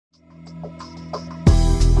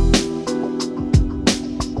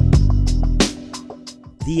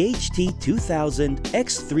the HT2000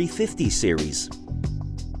 X350 series.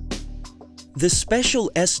 The special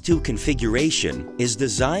S2 configuration is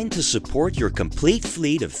designed to support your complete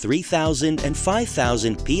fleet of 3000 and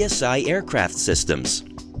 5000 psi aircraft systems.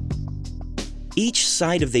 Each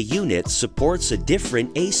side of the unit supports a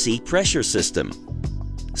different AC pressure system.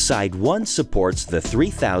 Side 1 supports the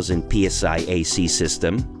 3000 psi AC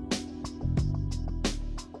system.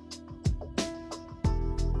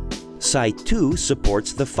 Side 2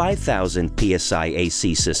 supports the 5000 psi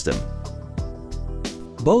AC system.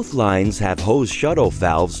 Both lines have hose shut-off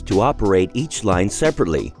valves to operate each line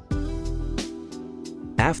separately.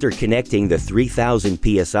 After connecting the 3000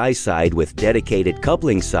 psi side with dedicated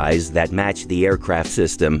coupling size that match the aircraft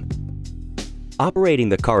system, operating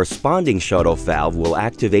the corresponding shut-off valve will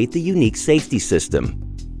activate the unique safety system,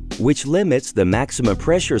 which limits the maximum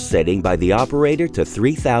pressure setting by the operator to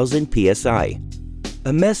 3000 psi.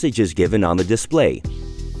 A message is given on the display.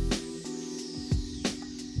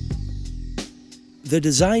 The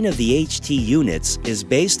design of the HT units is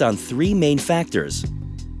based on three main factors: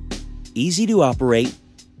 easy to operate,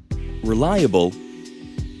 reliable,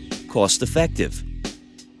 cost-effective.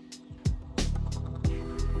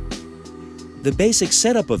 The basic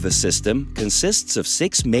setup of the system consists of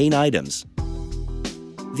 6 main items.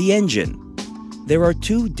 The engine. There are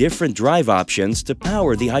 2 different drive options to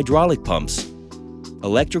power the hydraulic pumps: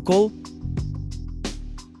 electrical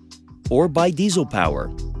or by diesel power.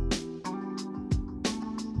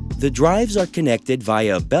 The drives are connected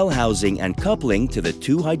via a bell housing and coupling to the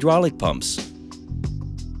 2 hydraulic pumps.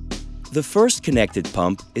 The first connected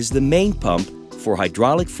pump is the main pump for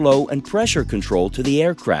hydraulic flow and pressure control to the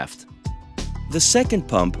aircraft. The second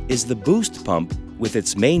pump is the boost pump with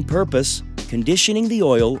its main purpose, conditioning the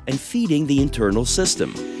oil and feeding the internal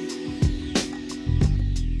system.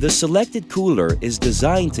 The selected cooler is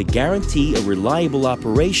designed to guarantee a reliable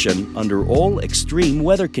operation under all extreme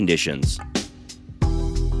weather conditions.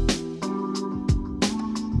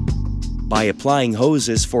 By applying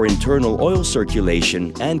hoses for internal oil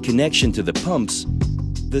circulation and connection to the pumps,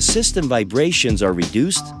 the system vibrations are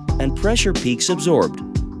reduced and pressure peaks absorbed.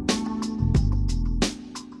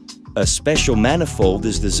 A special manifold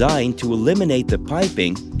is designed to eliminate the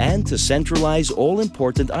piping and to centralize all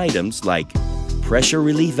important items like pressure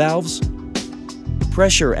relief valves,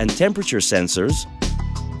 pressure and temperature sensors,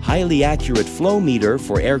 highly accurate flow meter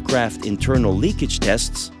for aircraft internal leakage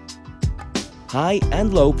tests, high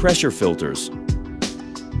and low pressure filters.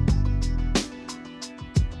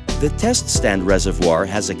 The test stand reservoir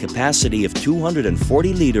has a capacity of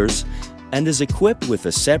 240 liters and is equipped with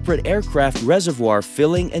a separate aircraft reservoir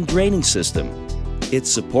filling and draining system. It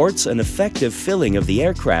supports an effective filling of the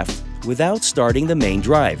aircraft without starting the main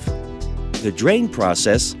drive. The drain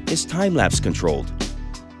process is time-lapse controlled.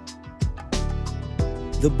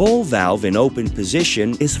 The bowl valve in open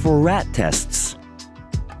position is for rat tests.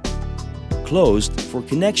 Closed for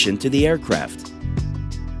connection to the aircraft.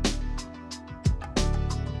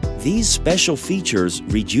 These special features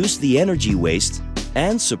reduce the energy waste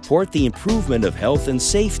and support the improvement of health and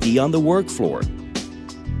safety on the work floor.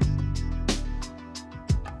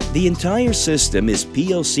 The entire system is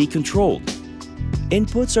PLC controlled.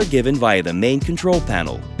 Inputs are given via the main control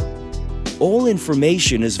panel. All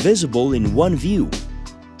information is visible in one view,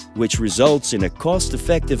 which results in a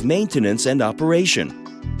cost-effective maintenance and operation.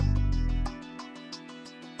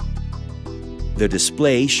 The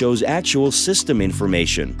display shows actual system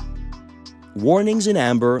information, warnings in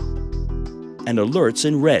amber, and alerts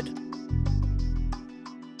in red.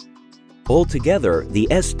 Altogether, the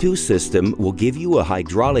S2 system will give you a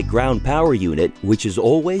hydraulic ground power unit which is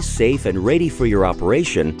always safe and ready for your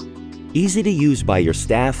operation, easy to use by your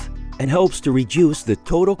staff, and helps to reduce the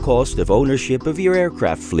total cost of ownership of your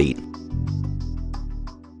aircraft fleet.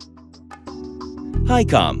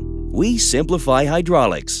 HiCom, we simplify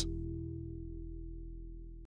hydraulics.